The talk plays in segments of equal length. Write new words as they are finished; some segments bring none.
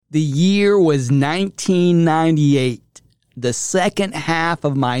The year was 1998, the second half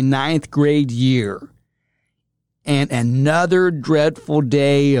of my ninth grade year, and another dreadful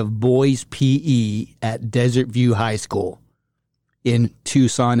day of boys' PE at Desert View High School in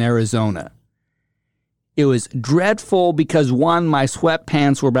Tucson, Arizona. It was dreadful because, one, my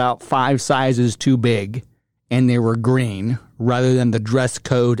sweatpants were about 5 sizes too big, and they were green rather than the dress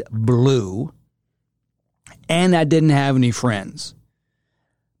code blue, and I didn't have any friends.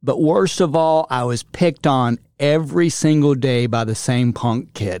 But worst of all, I was picked on every single day by the same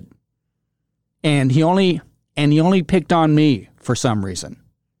punk kid. And he only picked on me for some reason.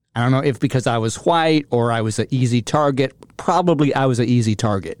 I don't know if because I was white or I was an easy target. Probably I was an easy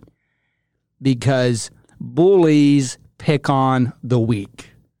target. Because bullies pick on the weak.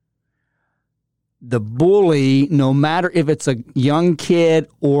 The bully, no matter if it's a young kid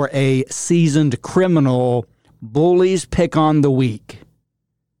or a seasoned criminal, bullies pick on the weak.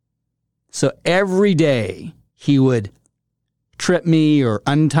 So every day he would trip me or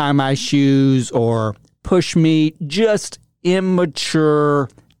untie my shoes or push me, just immature,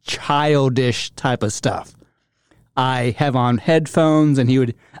 childish type of stuff. I have on headphones and he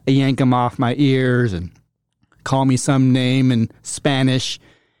would yank them off my ears and call me some name in Spanish.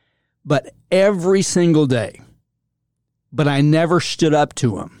 But every single day. But I never stood up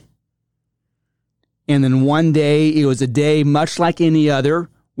to him. And then one day, it was a day much like any other.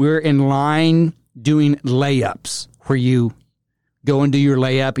 We're in line doing layups where you go and do your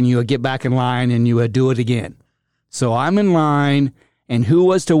layup and you get back in line and you do it again. So I'm in line, and who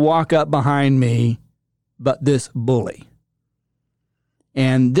was to walk up behind me but this bully?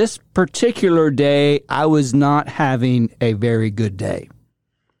 And this particular day, I was not having a very good day.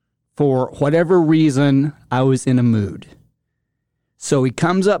 For whatever reason, I was in a mood. So he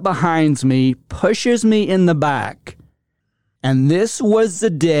comes up behind me, pushes me in the back, and this was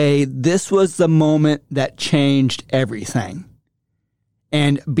the day, this was the moment that changed everything.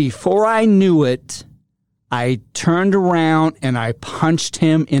 And before I knew it, I turned around and I punched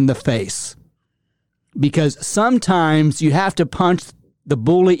him in the face. Because sometimes you have to punch the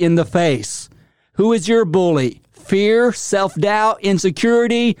bully in the face. Who is your bully? Fear, self-doubt,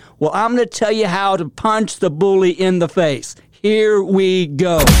 insecurity? Well, I'm going to tell you how to punch the bully in the face. Here we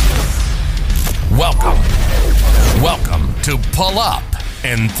go. Welcome to Pull Up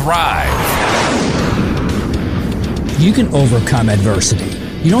and Thrive. You can overcome adversity.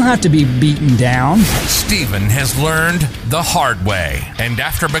 You don't have to be beaten down. Stephen has learned the hard way, and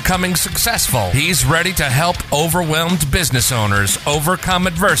after becoming successful, he's ready to help overwhelmed business owners overcome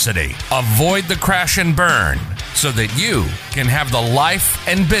adversity, avoid the crash and burn, so that you can have the life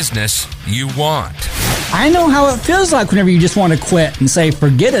and business you want. I know how it feels like whenever you just want to quit and say,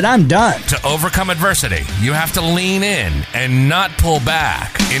 forget it, I'm done. To overcome adversity, you have to lean in and not pull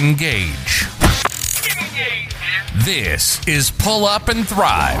back. Engage. This is Pull Up and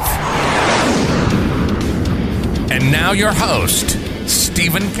Thrive. And now your host,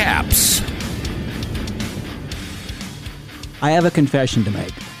 Stephen Capps. I have a confession to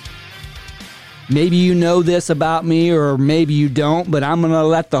make. Maybe you know this about me or maybe you don't, but I'm going to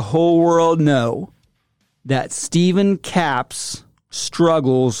let the whole world know that Stephen Capps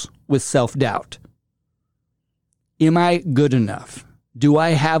struggles with self-doubt. Am I good enough? Do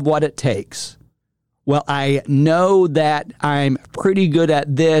I have what it takes? Well, I know that I'm pretty good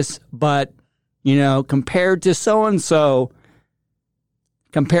at this, but, compared to so-and-so,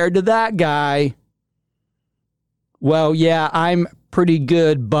 compared to that guy, well, yeah, I'm pretty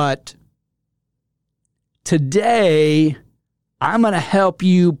good, but today, I'm going to help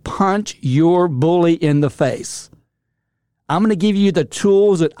you punch your bully in the face. I'm going to give you the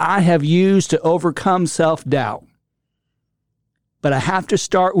tools that I have used to overcome self-doubt. But I have to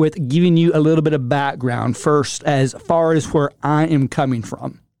start with giving you a little bit of background first as far as where I am coming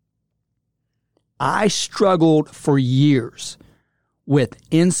from. I struggled for years with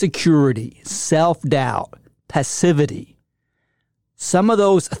insecurity, self-doubt, passivity. Some of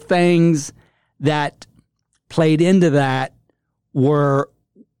those things that played into that were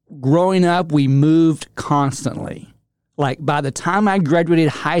growing up, we moved constantly. Like by the time I graduated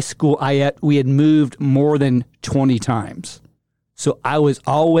high school, we had moved more than 20 times. So I was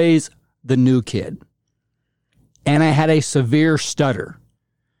always the new kid. And I had a severe stutter.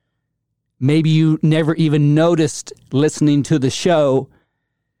 Maybe you never even noticed listening to the show,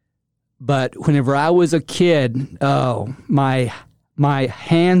 but whenever I was a kid, my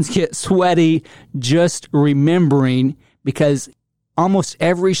hands get sweaty just remembering, because almost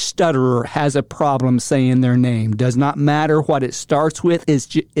every stutterer has a problem saying their name. Does not matter what it starts with. It's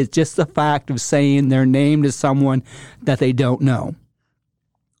just the fact of saying their name to someone that they don't know.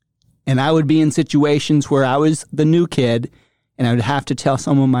 And I would be in situations where I was the new kid and I would have to tell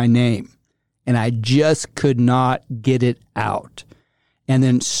someone my name. And I just could not get it out. And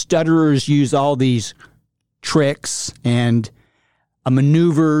then stutterers use all these tricks and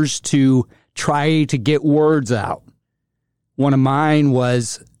maneuvers to try to get words out. One of mine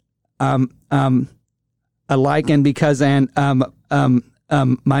was a lichen because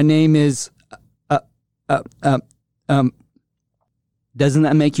my name is doesn't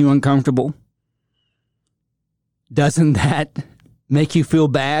that make you uncomfortable? Doesn't that make you feel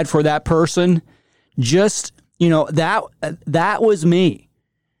bad for that person? Just, that was me.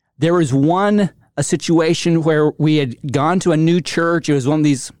 There was a situation where we had gone to a new church. It was one of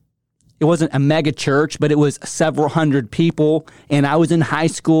these, it wasn't a mega church, but it was several hundred people. And I was in high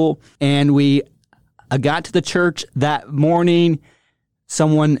school, and I got to the church that morning.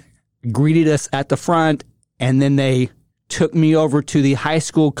 Someone greeted us at the front, and then they took me over to the high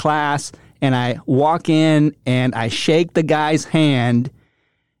school class, and I walk in and I shake the guy's hand,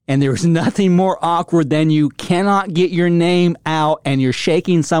 and there was nothing more awkward than you cannot get your name out and you're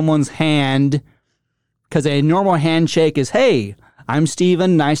shaking someone's hand, because a normal handshake is, hey, I'm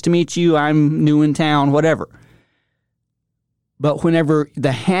Steven, nice to meet you, I'm new in town, whatever. But whenever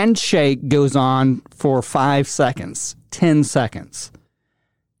the handshake goes on for 5 seconds, 10 seconds,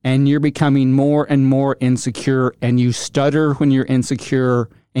 and you're becoming more and more insecure, and you stutter when you're insecure,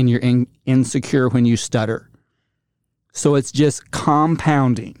 and you're insecure when you stutter. So it's just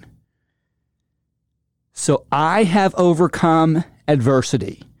compounding. So I have overcome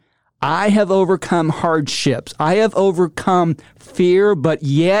adversity. I have overcome hardships. I have overcome fear, but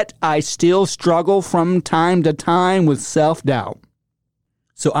yet I still struggle from time to time with self-doubt.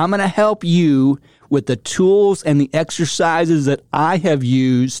 So I'm going to help you with the tools and the exercises that I have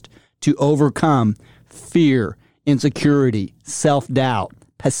used to overcome fear, insecurity, self-doubt,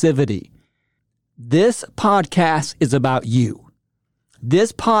 passivity. This podcast is about you.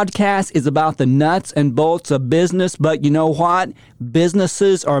 This podcast is about the nuts and bolts of business, but you know what?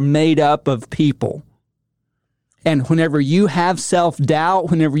 Businesses are made up of people. And whenever you have self-doubt,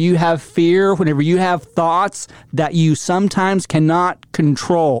 whenever you have fear, whenever you have thoughts that you sometimes cannot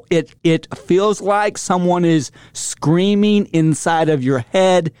control, it feels like someone is screaming inside of your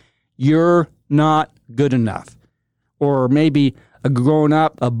head, you're not good enough. Or maybe a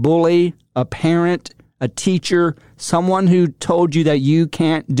grown-up, a bully, a parent, a teacher, someone who told you that you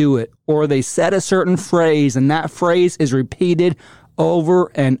can't do it. Or they said a certain phrase, and that phrase is repeated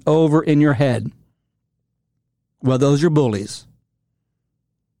over and over in your head. Well, those are bullies.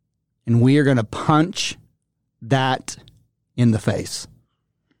 And we are going to punch that in the face.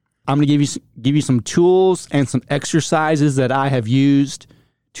 I'm going to give you some tools and some exercises that I have used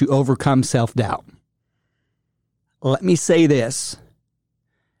to overcome self-doubt. Let me say this.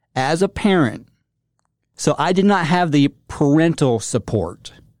 As a parent, so I did not have the parental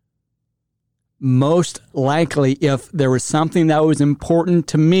support. Most likely, if there was something that was important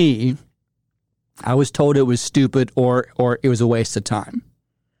to me, I was told it was stupid or it was a waste of time.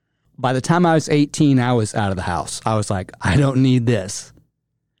 By the time I was 18, I was out of the house. I was like, I don't need this.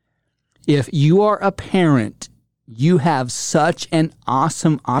 If you are a parent, you have such an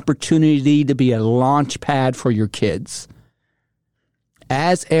awesome opportunity to be a launch pad for your kids.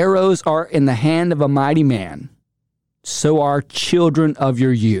 As arrows are in the hand of a mighty man, so are children of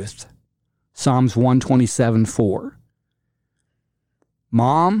your youth. Psalms 127:4.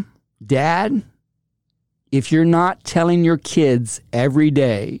 Mom, Dad, if you're not telling your kids every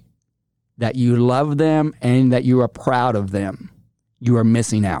day that you love them and that you are proud of them, you are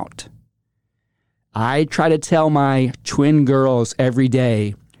missing out. I try to tell my twin girls every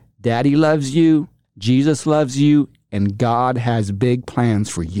day, Daddy loves you, Jesus loves you, and God has big plans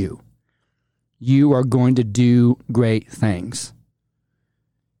for you. You are going to do great things.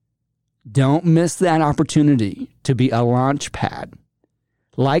 Don't miss that opportunity to be a launch pad.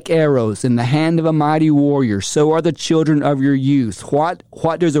 Like arrows in the hand of a mighty warrior, so are the children of your youth.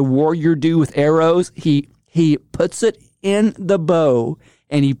 What does a warrior do with arrows? He puts it in the bow,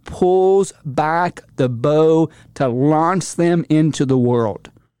 and he pulls back the bow to launch them into the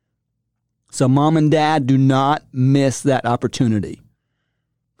world. So mom and dad, do not miss that opportunity.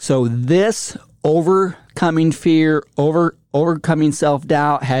 So this overcoming fear, overcoming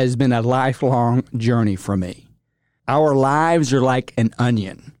self-doubt has been a lifelong journey for me. Our lives are like an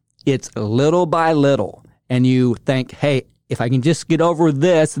onion. It's little by little. And you think, hey, if I can just get over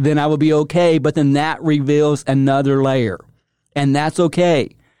this, then I will be okay. But then that reveals another layer. And that's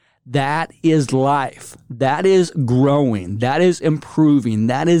okay. That is life. That is growing. That is improving.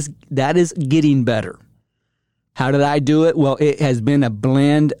 That is getting better. How did I do it? Well, it has been a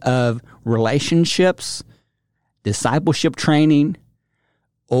blend of relationships, discipleship training,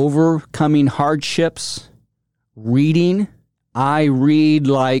 overcoming hardships, reading. I read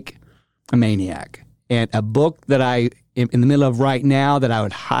like a maniac. And a book that I am in the middle of right now that I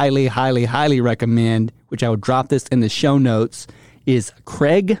would highly, highly, highly recommend, which I would drop this in the show notes, is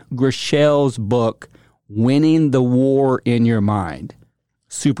Craig Groeschel's book, Winning the War in Your Mind.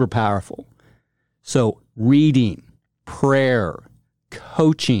 Super powerful. So reading, prayer,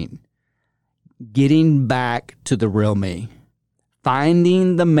 coaching, getting back to the real me,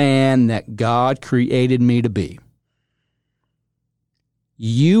 finding the man that God created me to be.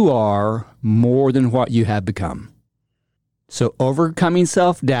 You are more than what you have become. So overcoming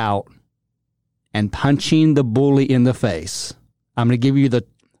self-doubt and punching the bully in the face. I'm going to give you the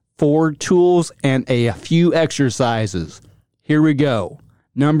 4 tools and a few exercises. Here we go.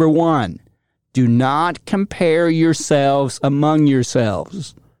 Number 1, do not compare yourselves among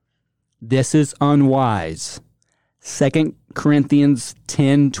yourselves. This is unwise. 2 Corinthians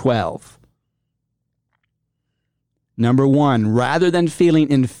 10:12. Number 1, rather than feeling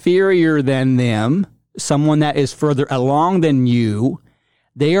inferior than them, someone that is further along than you,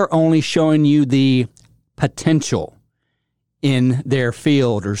 they are only showing you the potential in their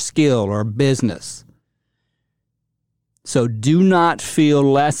field or skill or business. So do not feel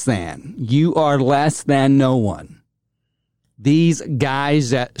less than. You are less than no one. These guys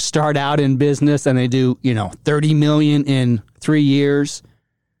that start out in business and they do, $30 million in 3 years,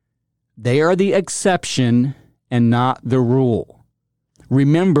 they are the exception and not the rule.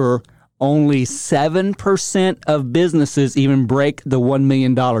 Remember, only 7% of businesses even break the $1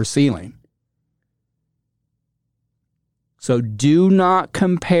 million ceiling. So do not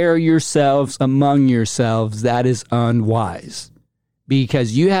compare yourselves among yourselves. That is unwise.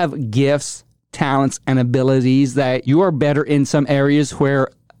 Because you have gifts, talents, and abilities that you are better in some areas where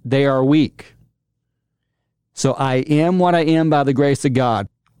they are weak. So I am what I am by the grace of God.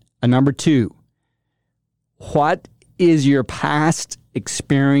 And number 2, what is your past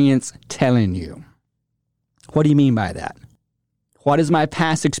experience telling you? What do you mean by that? What is my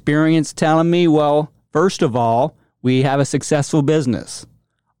past experience telling me? Well, first of all, we have a successful business.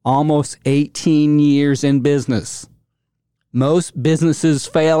 Almost 18 years in business. Most businesses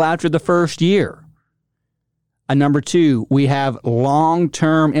fail after the first year. And number 2, we have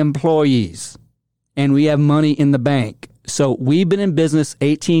long-term employees and we have money in the bank. So we've been in business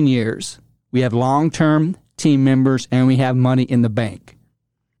 18 years. We have long-term team members and we have money in the bank.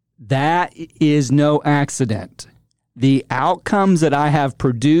 That is no accident. The outcomes that I have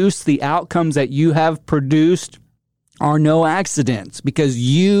produced, the outcomes that you have produced are no accidents because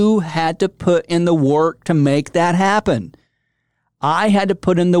you had to put in the work to make that happen. I had to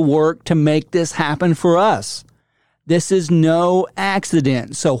put in the work to make this happen for us. This is no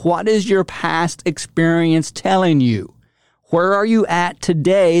accident. So what is your past experience telling you? Where are you at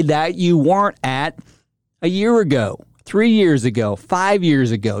today that you weren't at a year ago, 3 years ago, 5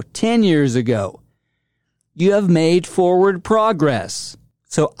 years ago, 10 years ago? You have made forward progress.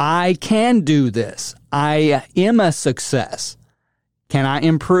 So I can do this. I am a success. Can I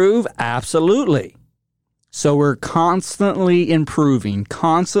improve? Absolutely. So we're constantly improving,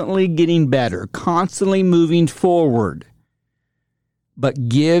 constantly getting better, constantly moving forward. But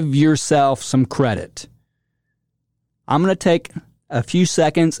give yourself some credit. I'm going to take a few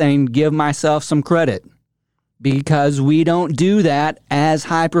seconds and give myself some credit because we don't do that as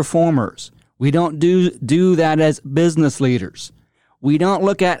high performers. We don't do that as business leaders. We don't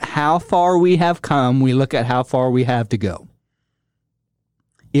look at how far we have come. We look at how far we have to go.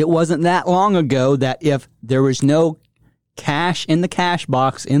 It wasn't that long ago that if there was no cash in the cash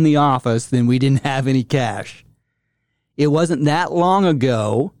box in the office, then we didn't have any cash. It wasn't that long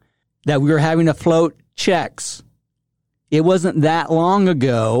ago that we were having to float checks. It wasn't that long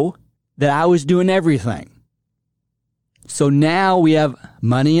ago that I was doing everything. So now we have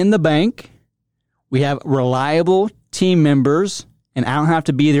money in the bank. We have reliable team members, and I don't have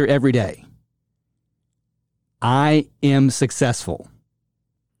to be there every day. I am successful.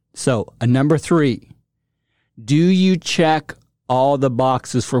 So, number 3, do you check all the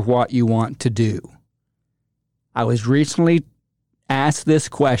boxes for what you want to do? I was recently asked this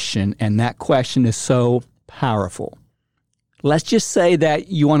question, and that question is so powerful. Let's just say that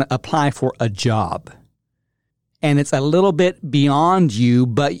you want to apply for a job, and it's a little bit beyond you,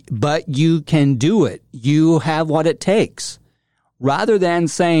 but you can do it. You have what it takes. Rather than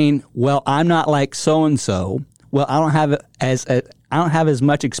saying, well, I'm not like so-and-so, well, I don't have as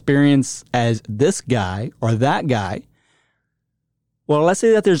much experience as this guy or that guy. Well, let's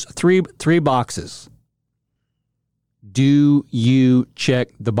say that there's three boxes. Do you check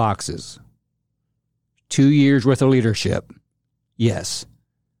the boxes? 2 years worth of leadership? Yes.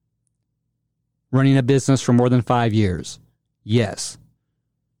 Running a business for more than 5 years? Yes.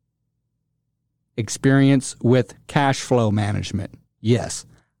 Experience with cash flow management? Yes.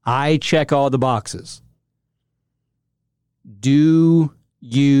 I check all the boxes. Do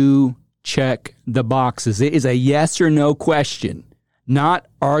you check the boxes? It is a yes or no question. Not,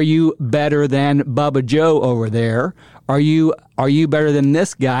 are you better than Bubba Joe over there? Are you better than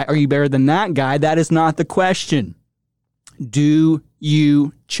this guy? Are you better than that guy? That is not the question. Do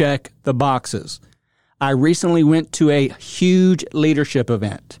you check the boxes? I recently went to a huge leadership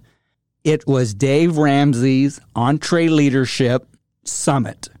event. It was Dave Ramsey's EntreLeadership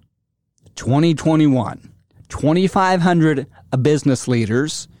Summit 2021. 2,500 business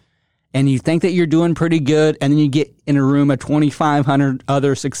leaders, and you think that you're doing pretty good, and then you get in a room of 2,500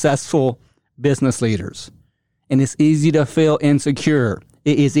 other successful business leaders. And it's easy to feel insecure.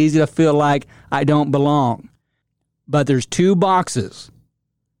 It is easy to feel like I don't belong. But there's 2 boxes.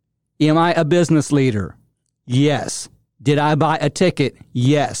 Am I a business leader? Yes. Did I buy a ticket?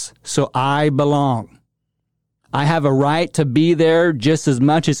 Yes. So I belong. I have a right to be there just as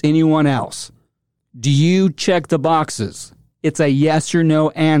much as anyone else. Do you check the boxes? It's a yes or no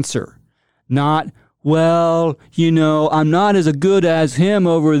answer. Not, well, I'm not as good as him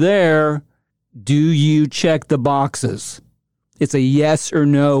over there. Do you check the boxes? It's a yes or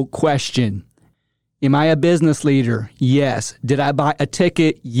no question. Am I a business leader? Yes. Did I buy a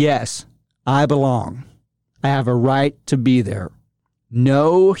ticket? Yes. I belong. I have a right to be there.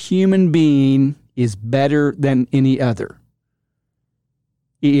 No human being is better than any other.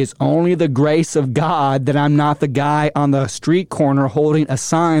 It is only the grace of God that I'm not the guy on the street corner holding a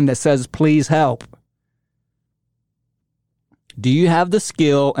sign that says, please help. Do you have the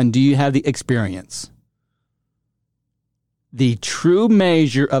skill and do you have the experience? The true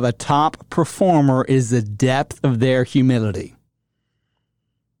measure of a top performer is the depth of their humility.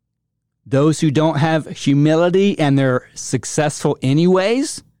 Those who don't have humility and they're successful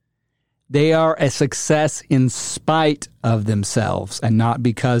anyways, they are a success in spite of themselves and not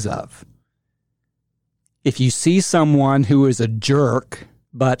because of. If you see someone who is a jerk,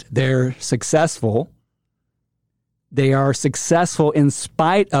 but they're successful, they are successful in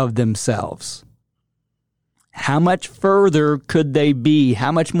spite of themselves. How much further could they be?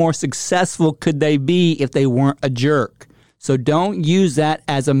 How much more successful could they be if they weren't a jerk? So don't use that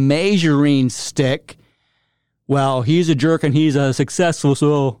as a measuring stick. Well, he's a jerk and he's successful,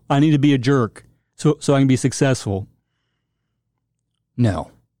 so I need to be a jerk so I can be successful.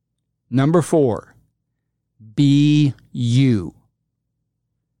 No. Number 4, be you.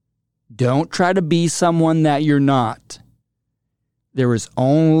 Don't try to be someone that you're not. There is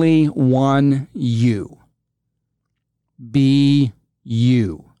only one you. Be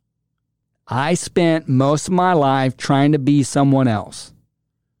you. I spent most of my life trying to be someone else.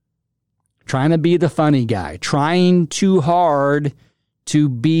 Trying to be the funny guy. Trying too hard to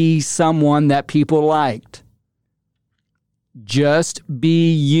be someone that people liked. Just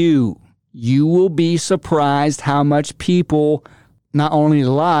be you. You will be surprised how much people not only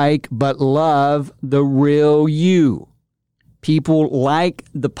like, but love the real you. People like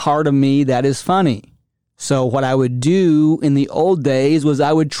the part of me that is funny. So what I would do in the old days was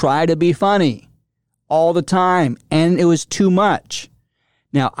I would try to be funny all the time, and it was too much.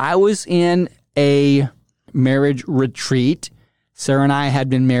 Now, I was in a marriage retreat. Sarah and I had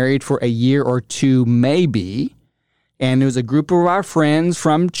been married for a year or two, maybe, and it was a group of our friends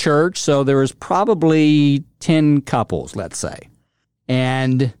from church, so there was probably 10 couples, let's say.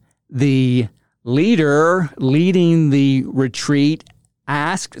 And the leader leading the retreat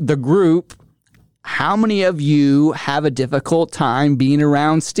asked the group, how many of you have a difficult time being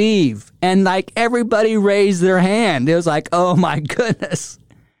around Steve? And everybody raised their hand. It was like, oh my goodness.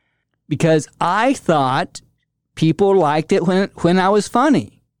 Because I thought people liked it when I was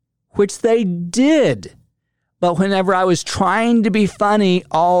funny, which they did. But whenever I was trying to be funny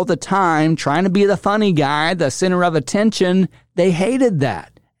all the time, trying to be the funny guy, the center of attention, they hated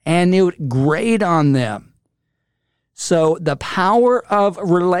that. And it would grate on them. So the power of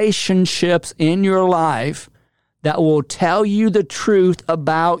relationships in your life that will tell you the truth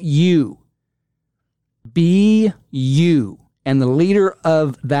about you. Be you. And the leader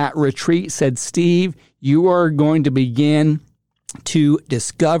of that retreat said, Steve, you are going to begin to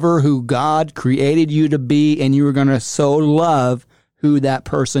discover who God created you to be, and you are going to so love who that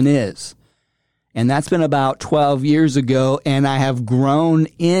person is. And that's been about 12 years ago, and I have grown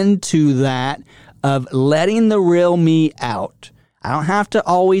into that of letting the real me out. I don't have to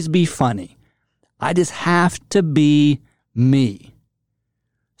always be funny. I just have to be me.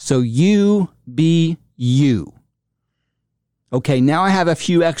 So you be you. Okay, now I have a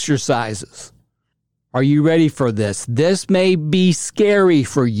few exercises. Are you ready for this? This may be scary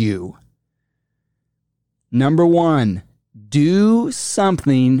for you. Number 1, do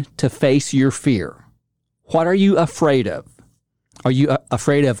something to face your fear. What are you afraid of? Are you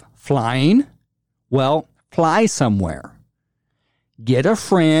afraid of flying? Well, fly somewhere. Get a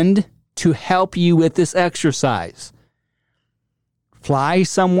friend to help you with this exercise. Fly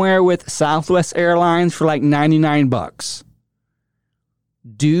somewhere with Southwest Airlines for like $99.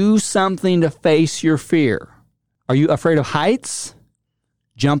 Do something to face your fear. Are you afraid of heights?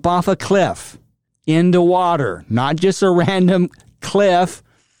 Jump off a cliff into water, not just a random cliff.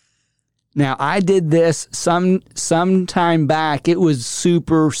 Now, I did this some time back. It was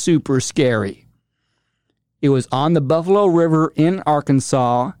super, super scary. It was on the Buffalo River in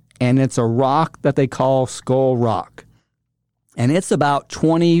Arkansas, and it's a rock that they call Skull Rock. And it's about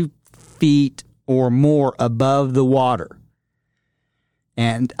 20 feet or more above the water.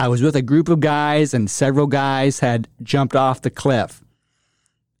 And I was with a group of guys, and several guys had jumped off the cliff.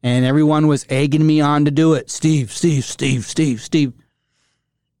 And everyone was egging me on to do it. Steve.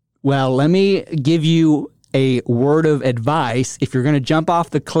 Well, let me give you a word of advice. If you're going to jump off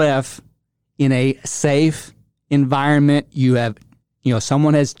the cliff in a safe environment,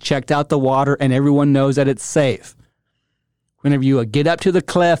 someone has checked out the water and everyone knows that it's safe. Whenever you get up to the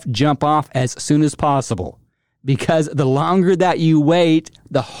cliff, jump off as soon as possible. Because the longer that you wait,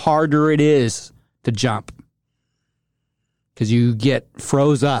 the harder it is to jump. Because you get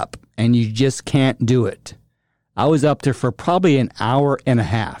froze up and you just can't do it. I was up there for probably an hour and a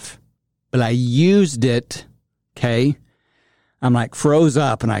half. But I used it, okay? I'm like froze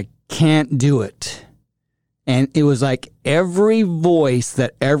up and I can't do it. And it was like every voice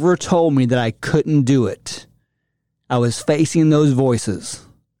that ever told me that I couldn't do it, I was facing those voices.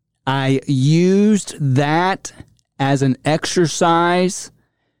 I used that as an exercise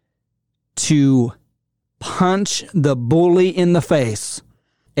to punch the bully in the face.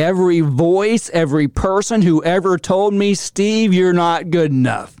 Every voice, every person who ever told me, Steve, you're not good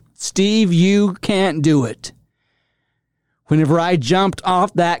enough. Steve, you can't do it. Whenever I jumped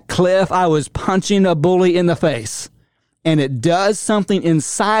off that cliff, I was punching a bully in the face. And it does something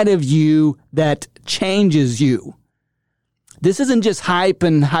inside of you that changes you. This isn't just hype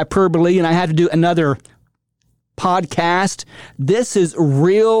and hyperbole, and I had to do another podcast. This is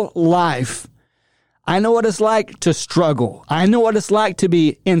real life. I know what it's like to struggle. I know what it's like to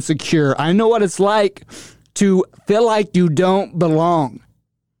be insecure. I know what it's like to feel like you don't belong.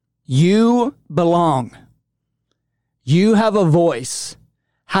 You belong. You have a voice.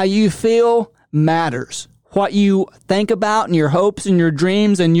 How you feel matters. What you think about and your hopes and your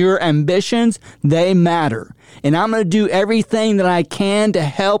dreams and your ambitions, they matter. And I'm going to do everything that I can to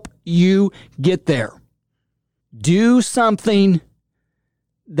help you get there. Do something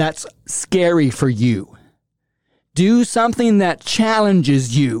that's scary for you. Do something that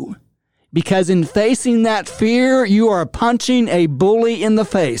challenges you. Because in facing that fear, you are punching a bully in the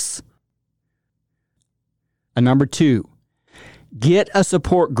face. And number 2, get a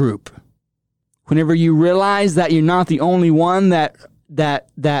support group. Whenever you realize that you're not the only one that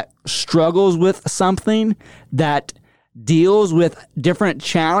struggles with something, that deals with different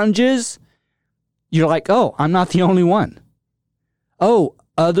challenges, you're like, oh, I'm not the only one. Oh,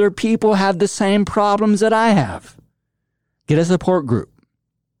 other people have the same problems that I have. Get a support group.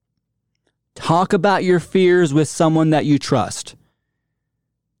 Talk about your fears with someone that you trust.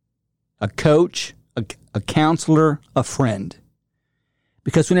 A coach, a counselor, a friend.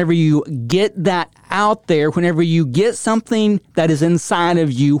 Because whenever you get that out there, whenever you get something that is inside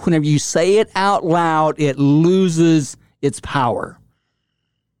of you, whenever you say it out loud, it loses its power.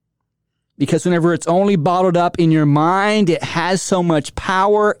 Because whenever it's only bottled up in your mind, it has so much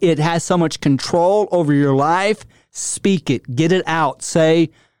power, it has so much control over your life. Speak it, get it out. Say,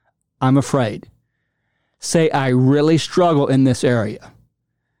 I'm afraid. Say, I really struggle in this area.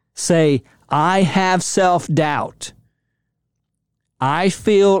 Say, I have self-doubt. I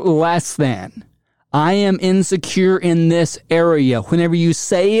feel less than. I am insecure in this area. Whenever you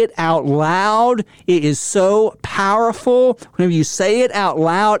say it out loud, it is so powerful. Whenever you say it out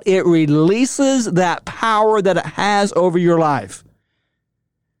loud, it releases that power that it has over your life.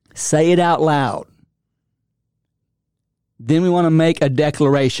 Say it out loud. Then we want to make a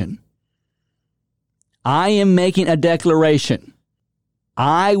declaration. I am making a declaration.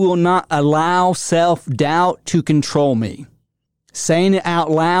 I will not allow self-doubt to control me. Saying it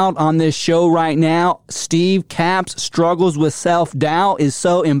out loud on this show right now, Steve Capps struggles with self-doubt, is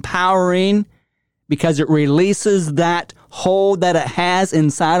so empowering because it releases that hold that it has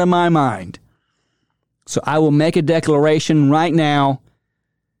inside of my mind. So I will make a declaration right now.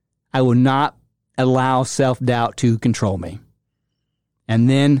 I will not allow self-doubt to control me. And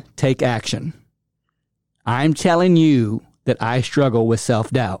then take action. I'm telling you that I struggle with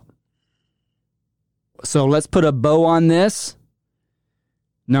self-doubt. So let's put a bow on this.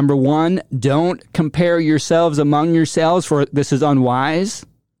 Number 1, don't compare yourselves among yourselves, for this is unwise.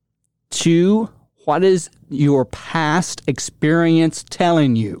 2, what is your past experience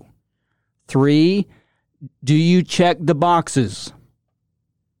telling you? 3, do you check the boxes?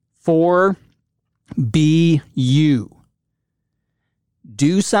 4, be you.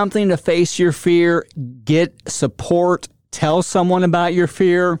 Do something to face your fear. Get support. Tell someone about your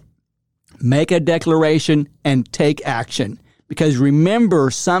fear. Make a declaration and take action. Because remember,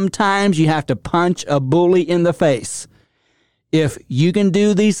 sometimes you have to punch a bully in the face. If you can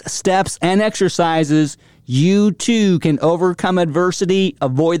do these steps and exercises, you too can overcome adversity,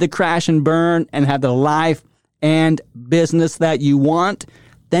 avoid the crash and burn, and have the life and business that you want.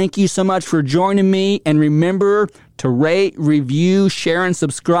 Thank you so much for joining me. And remember to rate, review, share, and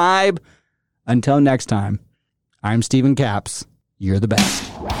subscribe. Until next time, I'm Stephen Capps. You're the best.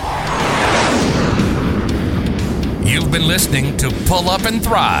 You've been listening to Pull Up and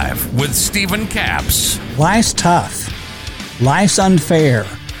Thrive with Stephen Capps. Life's tough. Life's unfair.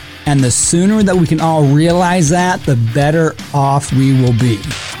 And the sooner that we can all realize that, the better off we will be.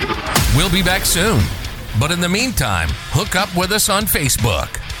 We'll be back soon. But in the meantime, hook up with us on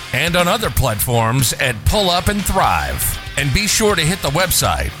Facebook and on other platforms at Pull Up and Thrive. And be sure to hit the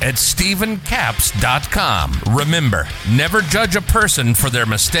website at StephenCapps.com. Remember, never judge a person for their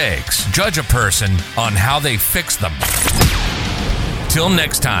mistakes. Judge a person on how they fix them. Till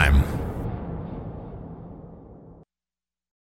next time.